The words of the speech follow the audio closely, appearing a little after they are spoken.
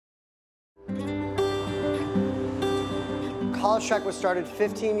College Track was started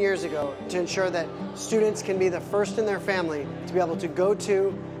 15 years ago to ensure that students can be the first in their family to be able to go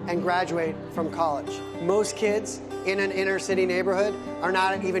to and graduate from college. Most kids in an inner city neighborhood are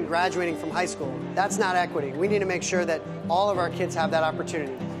not even graduating from high school. That's not equity. We need to make sure that all of our kids have that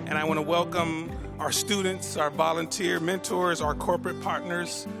opportunity. And I want to welcome our students, our volunteer mentors, our corporate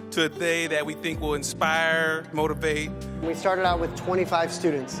partners to a day that we think will inspire, motivate. We started out with 25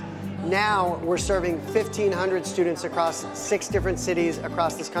 students. Now we're serving 1,500 students across 6 different cities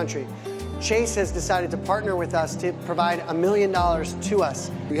across this country. Chase has decided to partner with us to provide $1 million to us.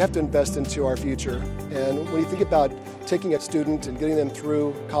 We have to invest into our future. And when you think about taking a student and getting them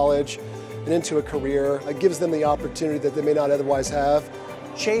through college and into a career, it gives them the opportunity that they may not otherwise have.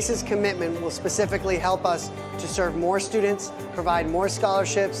 Chase's commitment will specifically help us to serve more students, provide more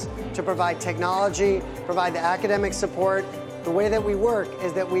scholarships, to provide technology, provide the academic support. The way that we work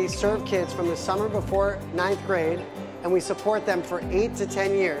is that we serve kids from the summer before 9th grade, and we support them for 8 to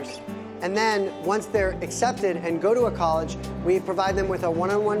 10 years. And then, once they're accepted and go to a college, we provide them with a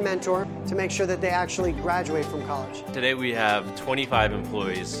one-on-one mentor to make sure that they actually graduate from college. Today we have 25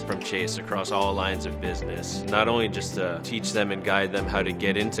 employees from Chase across all lines of business, not only just to teach them and guide them how to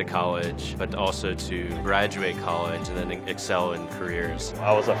get into college, but also to graduate college and then excel in careers.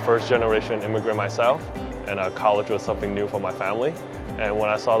 I was a first-generation immigrant myself, and college was something new for my family. And when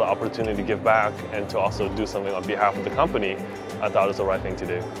I saw the opportunity to give back and to also do something on behalf of the company, I thought it was the right thing to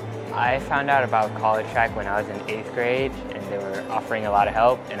do. I found out about College Track when I was in 8th grade, and they were offering a lot of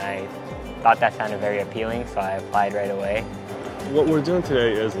help, and I thought that sounded very appealing, so I applied right away. What we're doing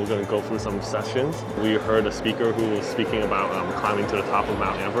today is we're going to go through some sessions. We heard a speaker who was speaking about climbing to the top of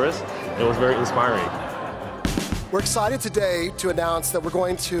Mount Everest. It was very inspiring. We're excited today to announce that we're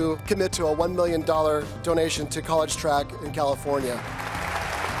going to commit to a $1 million donation to College Track in California.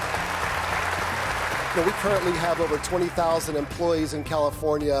 We currently have over 20,000 employees in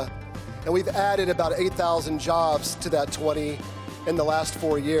California, and we've added about 8,000 jobs to that 20 in the last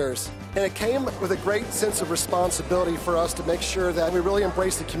 4 years. And it came with a great sense of responsibility for us to make sure that we really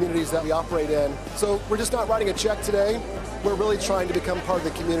embrace the communities that we operate in. So we're just not writing a check today, we're really trying to become part of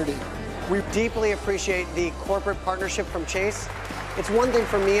the community. We deeply appreciate the corporate partnership from Chase. It's one thing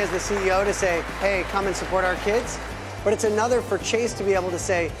for me as the CEO to say, hey, come and support our kids. But it's another for Chase to be able to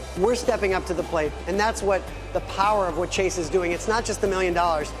say, we're stepping up to the plate. And that's what the power of what Chase is doing. It's not just the $1 million,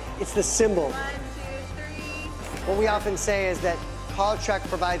 it's the symbol. 1, 2, 3. What we often say is that College Track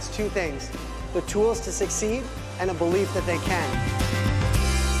provides 2 things: the tools to succeed and a belief that they can.